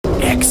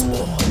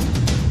X-Ball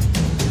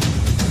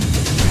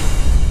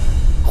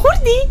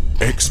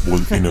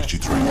Energy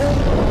Drink.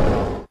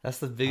 That's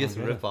the biggest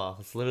ripoff.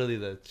 It's literally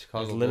the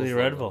Chicago It's literally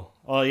Bulls Red logo. Bull.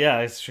 Oh yeah,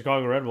 it's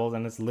Chicago Red Bulls,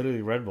 and it's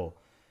literally Red Bull.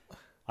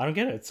 I don't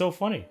get it. It's so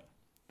funny.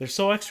 They're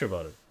so extra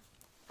about it.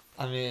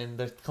 I mean,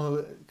 they're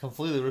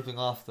completely ripping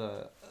off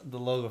the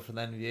logo for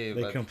the NBA.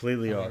 They but,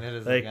 completely I are. mean, it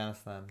is They-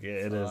 Afghanistan. Yeah,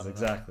 it so I is don't know.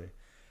 exactly.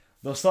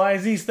 Dostai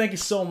Aziz, thank you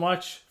so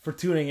much for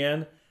tuning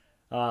in.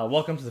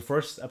 Welcome to the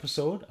first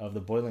episode of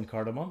the Boiling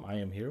Cardamom. I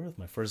am here with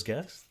my first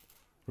guest,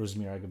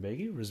 Ruzmir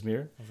Agabegi.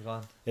 Ruzmir How's it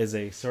going? is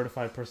a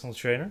certified personal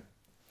trainer.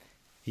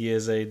 He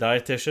is a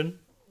dietitian.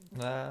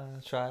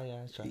 Try.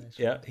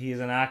 Yeah, he is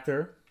an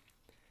actor.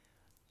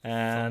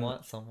 And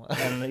Somewhat.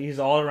 and he's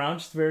all around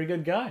just a very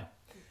good guy.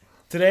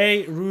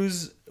 Today,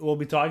 Ruz will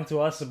be talking to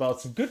us about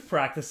some good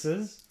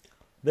practices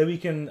that we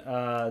can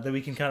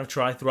kind of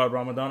try throughout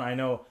Ramadan. I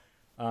know,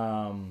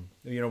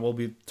 we'll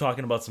be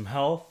talking about some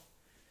health,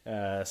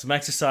 some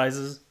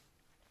exercises,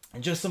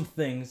 and just some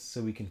things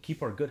so we can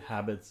keep our good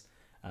habits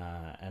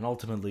and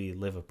ultimately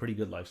live a pretty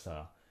good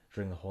lifestyle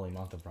during the holy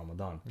month of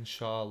Ramadan.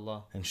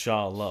 Inshallah.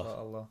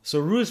 Inshallah. So,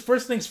 Ruz,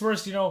 first things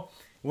first,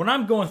 when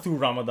I'm going through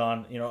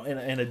Ramadan,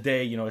 in a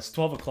day, it's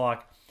 12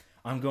 o'clock,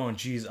 I'm going,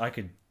 geez, I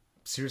could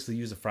seriously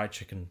use a fried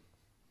chicken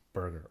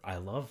burger. I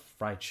love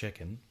fried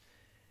chicken,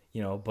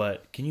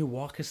 but can you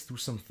walk us through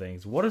some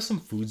things? What are some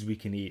foods we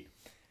can eat?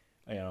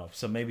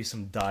 Maybe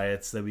some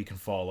diets that we can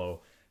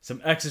follow,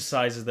 some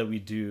exercises that we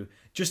do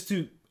just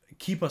to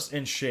keep us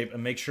in shape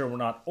and make sure we're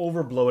not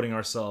over bloating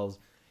ourselves,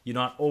 you're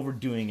not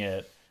overdoing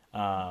it,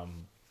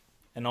 and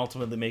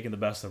ultimately making the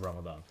best of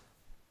Ramadan.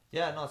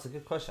 Yeah, no, it's a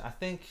good question. I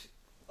think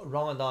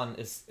Ramadan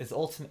is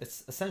ultimate.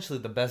 It's essentially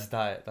the best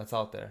diet that's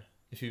out there.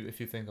 If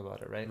you think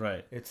about it, right?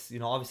 Right. It's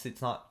obviously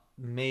it's not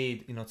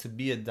made to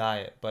be a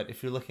diet, but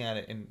if you're looking at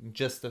it in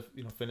just the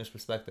finished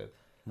perspective,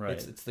 Right.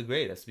 it's the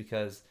greatest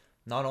because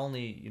not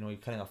only you're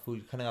cutting out food,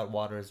 you're cutting out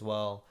water as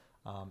well.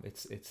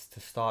 It's to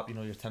stop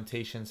your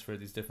temptations for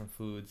these different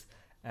foods,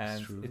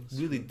 and it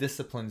really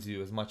disciplines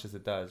you as much as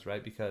it does,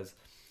 right? Because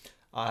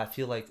I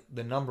feel like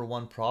the number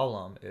one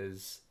problem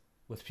is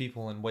with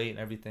people and weight and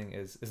everything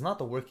is not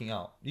the working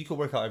out. You could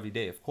work out every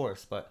day, of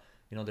course, but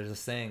there's a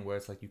saying where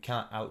it's like you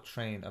can't out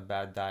train a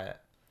bad diet.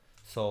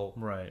 So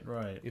Right.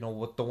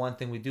 what the one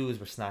thing we do is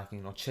we're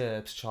snacking,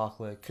 chips,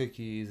 chocolate,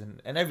 cookies,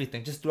 and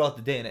everything just throughout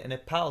the day, and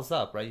it piles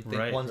up, right? You think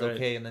Right, one's right.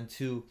 okay, and then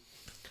two.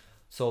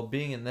 So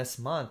being in this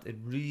month, it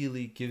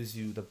really gives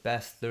you the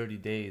best 30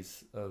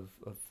 days of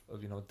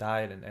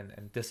diet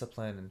and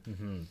discipline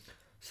and.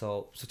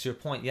 So to your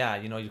point, yeah,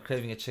 you're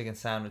craving a chicken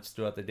sandwich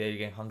throughout the day, you're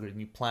getting hungry, and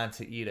you plan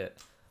to eat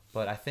it.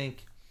 But I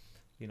think,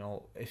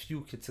 if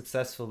you could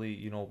successfully,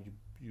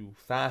 you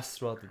fast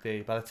throughout the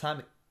day, by the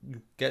time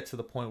you get to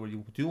the point where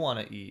you do want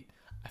to eat,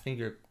 I think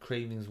your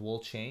cravings will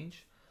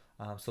change.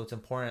 So it's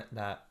important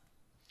that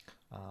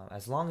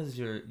as long as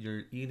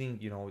you're eating,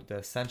 the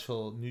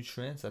essential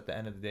nutrients at the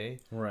end of the day,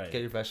 Right.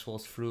 get your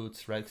vegetables,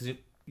 fruits, right? Because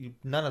you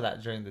none of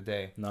that during the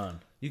day. None.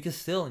 You can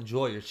still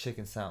enjoy your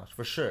chicken sandwich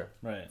for sure.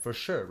 Right. For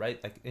sure,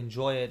 right? Like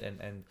enjoy it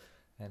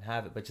and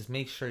have it, but just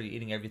make sure you're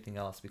eating everything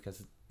else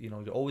because you're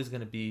always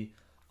going to be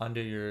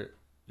under your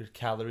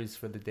calories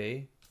for the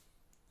day.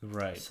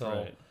 Right. So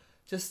right.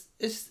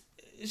 it's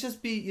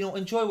just be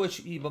enjoy what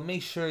you eat, but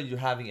make sure you're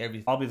having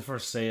everything. I'll be the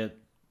first to say it.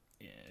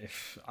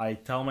 If I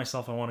tell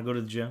myself I want to go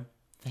to the gym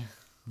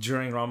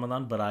during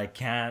Ramadan, but I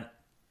can't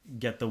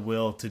get the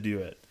will to do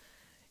it.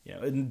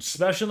 And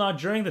especially not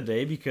during the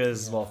day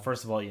because, well,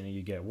 first of all,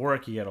 you get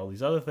work, you get all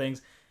these other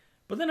things.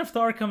 But then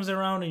iftar comes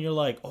around and you're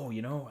like, oh,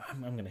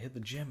 I'm going to hit the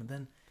gym. And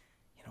then,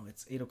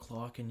 it's 8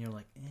 o'clock and you're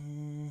like,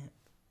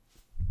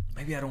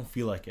 maybe I don't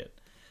feel like it.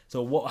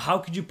 So how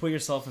could you put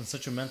yourself in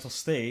such a mental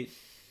state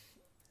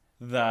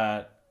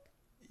that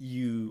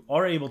you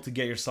are able to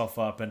get yourself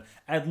up and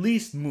at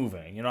least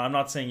moving? I'm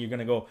not saying you're going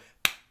to go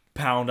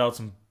pound out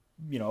some,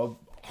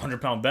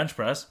 100-pound bench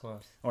press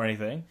or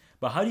anything.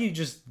 But how do you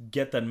just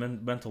get that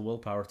mental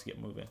willpower to get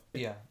moving?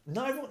 Yeah,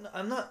 not everyone.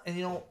 I'm not, and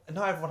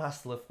not everyone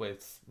has to lift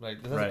weights,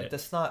 right?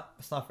 It's not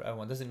for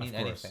everyone. It doesn't mean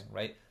anything,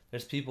 right?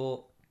 There's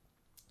people.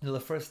 The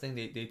first thing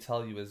they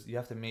tell you is you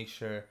have to make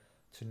sure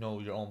to know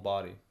your own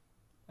body,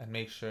 and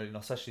make sure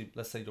especially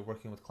let's say you're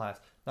working with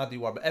clients. Not that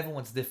you are, but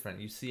everyone's different.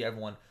 You see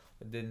everyone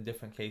in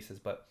different cases,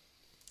 but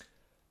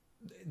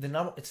the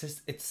number.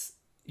 It's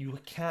you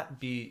can't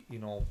be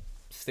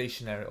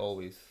stationary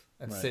always.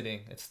 And sitting,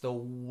 it's the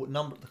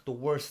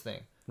worst thing.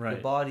 Right.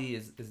 Your body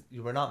is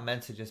you were not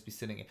meant to just be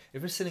sitting.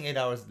 If you're sitting 8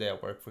 hours a day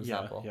at work, for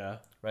example,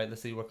 right?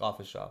 Let's say you work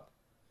office job,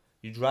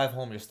 you drive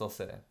home, you're still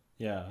sitting.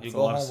 Yeah. You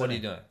go home, what are you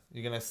doing?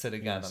 You're gonna sit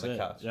again on the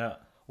couch. Yeah.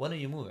 When are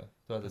you moving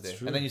throughout the day?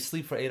 True. And then you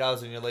sleep for 8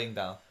 hours and you're laying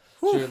down.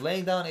 So you're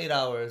laying down 8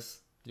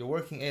 hours. You're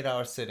working 8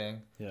 hours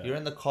sitting. Yeah. You're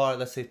in the car.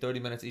 Let's say 30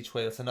 minutes each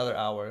way. That's another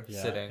hour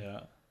sitting. Yeah.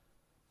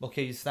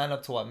 Okay, you stand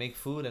up to make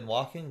food and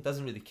walking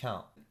doesn't really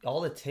count.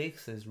 All it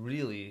takes is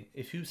really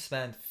if you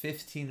spend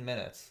 15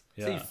 minutes.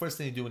 Say the first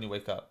thing you do when you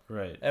wake up.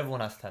 Right. Everyone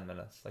has 10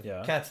 minutes.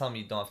 You can't tell me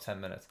you don't have 10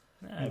 minutes.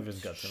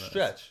 Everyone's got 10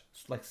 minutes.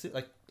 Stretch.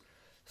 Like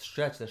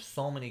stretch. There's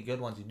so many good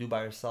ones you do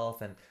by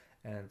yourself, and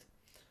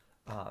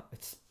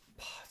it's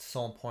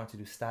so important to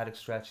do static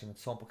stretching.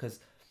 It's so because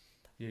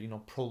you're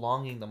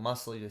prolonging the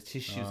muscle, your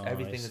tissues,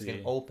 everything is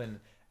getting open,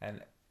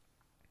 and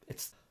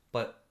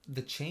but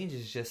the change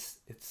is just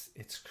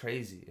it's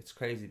crazy. It's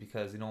crazy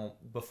because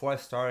before I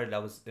started, I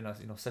was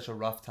in such a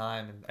rough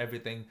time, and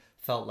everything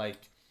felt like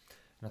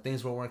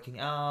things were working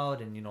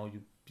out, and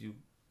you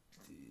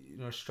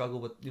struggle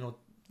with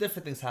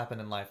different things happen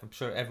in life. I'm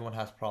sure everyone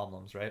has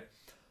problems, right?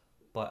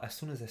 But as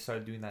soon as I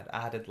started doing that,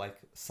 I added like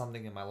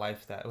something in my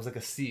life that it was like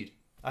a seed.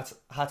 That's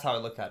how I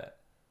look at it,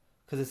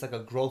 because it's like a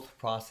growth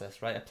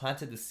process, right? I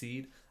planted the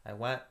seed. I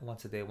went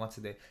once a day,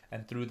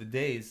 and through the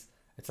days,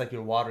 it's like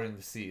you're watering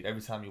the seed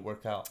every time you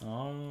work out.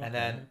 Oh, and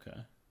then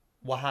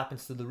what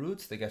happens to the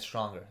roots? They get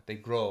stronger, they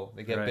grow,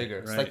 they get bigger.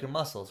 It's like your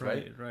muscles,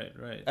 right?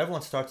 Right.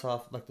 Everyone starts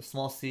off like the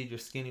small seed, you're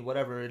skinny,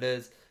 whatever it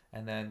is,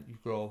 and then you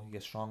grow, you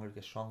get stronger,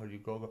 you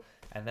grow.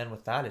 And then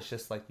with that, it's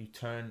just like you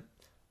turn,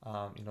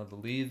 the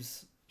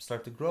leaves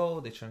start to grow,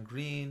 they turn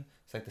green.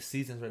 It's like the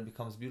seasons where it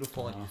becomes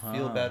beautiful and you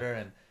feel better.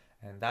 And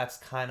that's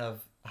kind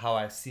of how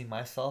I see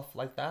myself,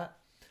 like that.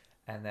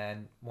 And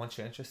then once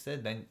you're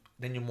interested, then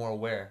you're more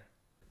aware.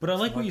 But I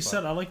like what you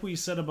said. I like what you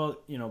said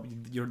about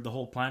the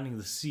whole planting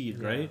the seed,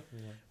 right? Yeah.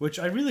 Which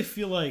I really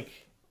feel like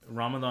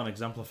Ramadan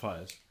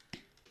exemplifies.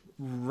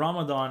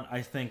 Ramadan,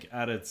 I think,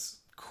 at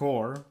its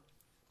core,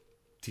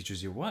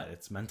 teaches you what?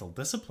 It's mental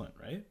discipline,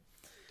 right?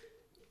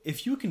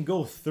 If you can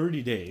go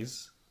 30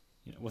 days,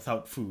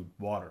 without food,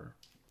 water,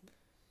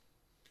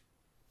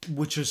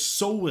 which is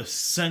so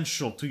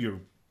essential to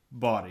your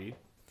body,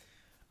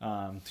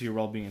 to your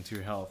well-being and to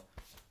your health.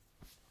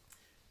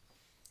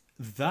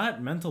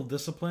 That mental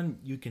discipline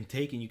you can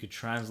take and you could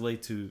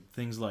translate to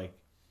things like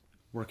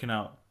working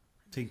out,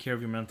 taking care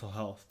of your mental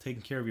health,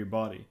 taking care of your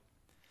body.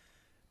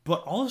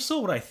 But also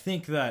what I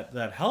think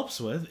that helps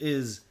with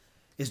is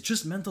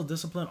just mental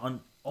discipline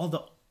on all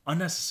the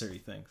unnecessary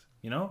things,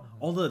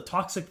 all the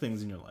toxic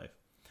things in your life.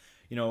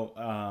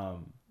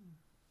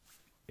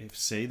 If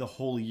say the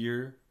whole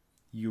year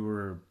you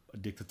were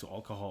addicted to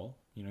alcohol,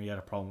 you had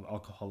a problem with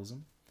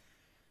alcoholism.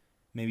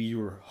 Maybe you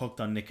were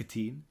hooked on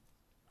nicotine,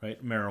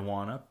 right?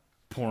 Marijuana,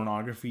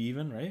 pornography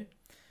even, right?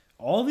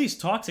 All these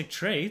toxic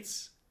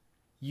traits,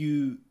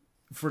 in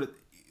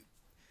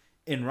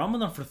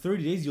Ramadan for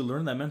 30 days, you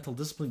learn that mental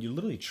discipline. You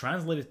literally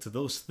translate it to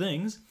those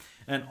things.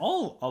 And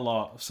all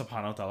Allah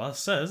subhanahu wa ta'ala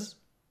says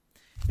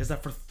is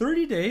that for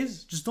 30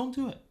 days, just don't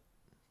do it,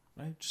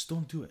 right? Just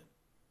don't do it.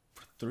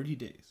 For 30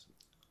 days,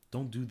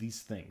 don't do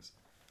these things.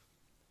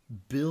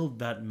 Build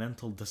that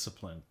mental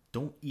discipline.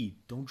 Don't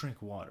eat, don't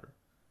drink water,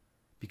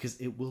 because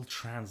it will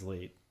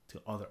translate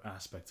to other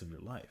aspects of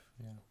your life.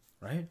 Yeah.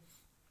 Right?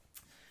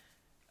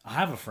 I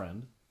have a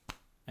friend,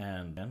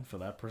 and for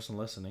that person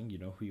listening, you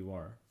know who you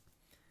are.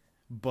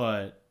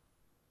 But,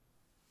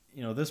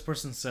 this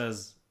person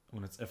says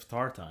when it's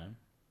iftar time,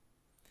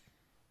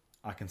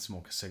 I can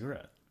smoke a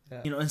cigarette.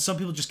 Yeah. And some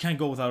people just can't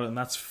go without it, and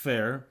that's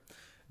fair.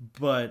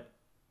 But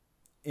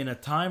in a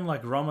time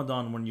like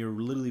Ramadan, when you're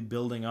literally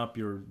building up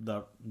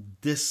the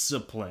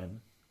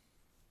discipline,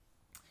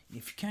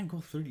 if you can't go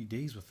 30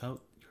 days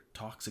without your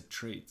toxic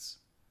traits,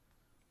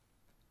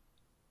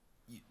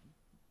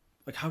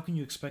 like, how can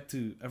you expect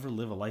to ever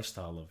live a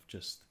lifestyle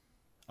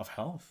of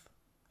health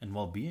and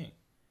well-being?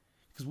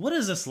 Because what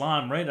is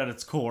Islam, right, at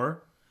its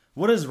core?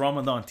 What is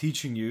Ramadan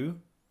teaching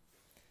you?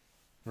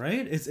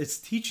 Right? It's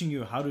teaching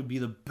you how to be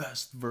the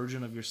best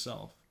version of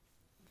yourself.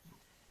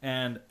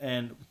 And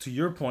to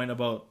your point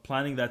about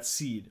planting that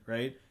seed,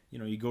 right?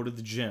 You go to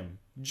the gym.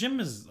 Gym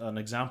is an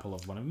example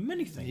of one of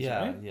many things,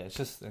 right? Yeah, it's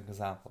just an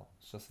example.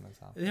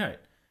 Yeah, right.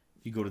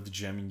 You go to the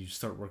gym and you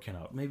start working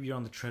out. Maybe you're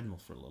on the treadmill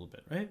for a little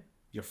bit, right?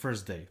 Your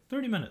first day,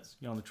 30 minutes,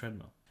 you're on the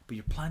treadmill. But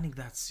you're planting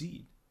that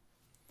seed.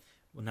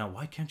 Well, now,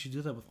 why can't you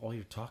do that with all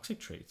your toxic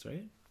traits,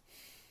 right?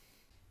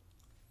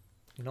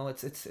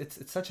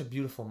 It's such a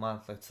beautiful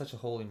month. It's such a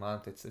holy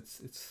month.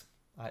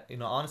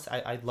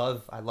 Honestly, I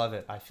love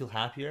it. I feel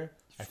happier.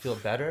 I feel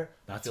better.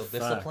 I feel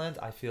disciplined.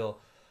 I feel,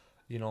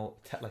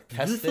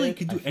 tested. You feel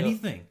like you can do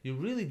anything. You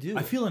really do.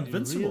 I feel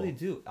invincible. You really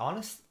do.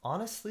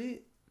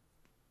 Honestly,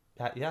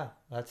 that's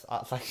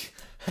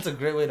that's a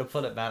great way to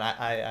put it, man.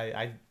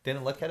 I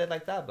didn't look at it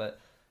like that, but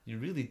you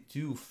really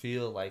do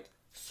feel like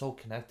so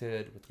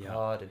connected with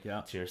God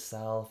and to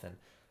yourself.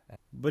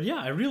 But yeah,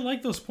 I really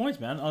like those points,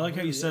 man. I like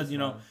how you said,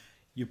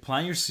 you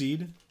plant your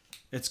seed,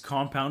 it's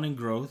compounding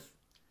growth,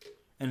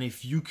 and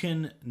if you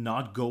can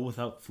not go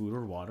without food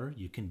or water,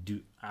 you can do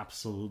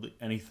absolutely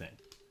anything,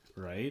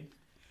 right?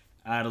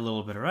 Add a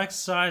little bit of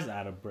exercise,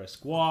 add a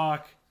brisk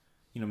walk,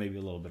 maybe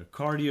a little bit of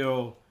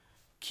cardio.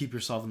 Keep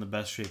yourself in the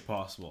best shape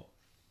possible.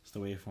 Stay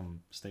away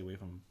from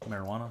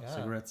marijuana,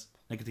 cigarettes,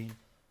 nicotine,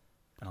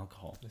 and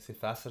alcohol. They say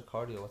fasted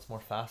cardio. What's more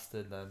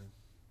fasted than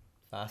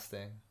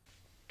fasting?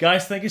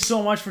 Guys, thank you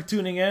so much for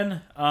tuning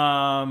in.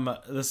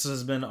 This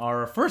has been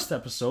our first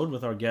episode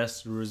with our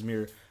guest,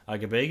 Ruzmir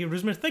Agabegi.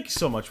 Ruzmir, thank you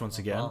so much once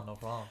again. No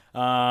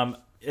problem.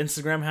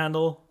 Instagram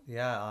handle?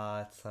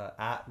 Yeah, it's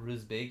at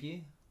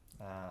Ruzbegi,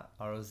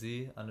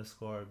 ROZ_BAYGY.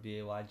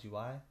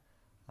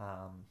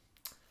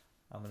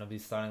 I'm gonna be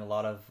starting a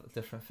lot of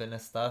different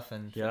fitness stuff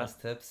and fitness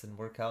tips and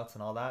workouts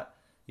and all that,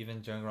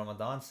 even during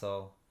Ramadan.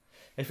 So,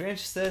 if you're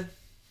interested,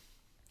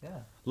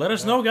 let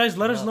us know, guys.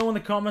 Let us know in the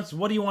comments.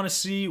 What do you want to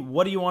see?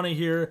 What do you want to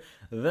hear?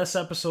 This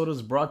episode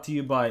is brought to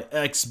you by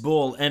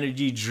X-Bowl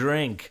Energy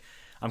Drink.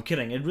 I'm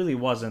kidding. It really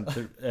wasn't.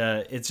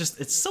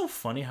 It's so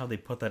funny how they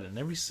put that in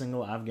every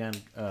single Afghan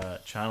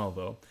channel,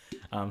 though.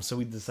 So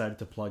we decided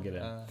to plug it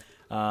in.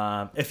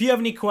 If you have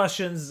any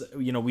questions,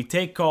 we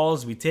take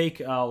calls, we take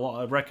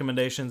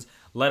recommendations.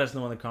 Let us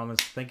know in the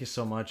comments. Thank you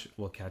so much.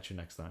 We'll catch you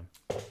next time.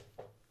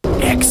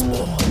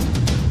 X-Bowl.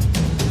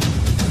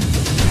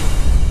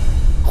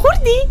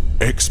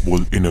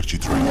 X-Bowl Energy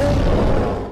Drink.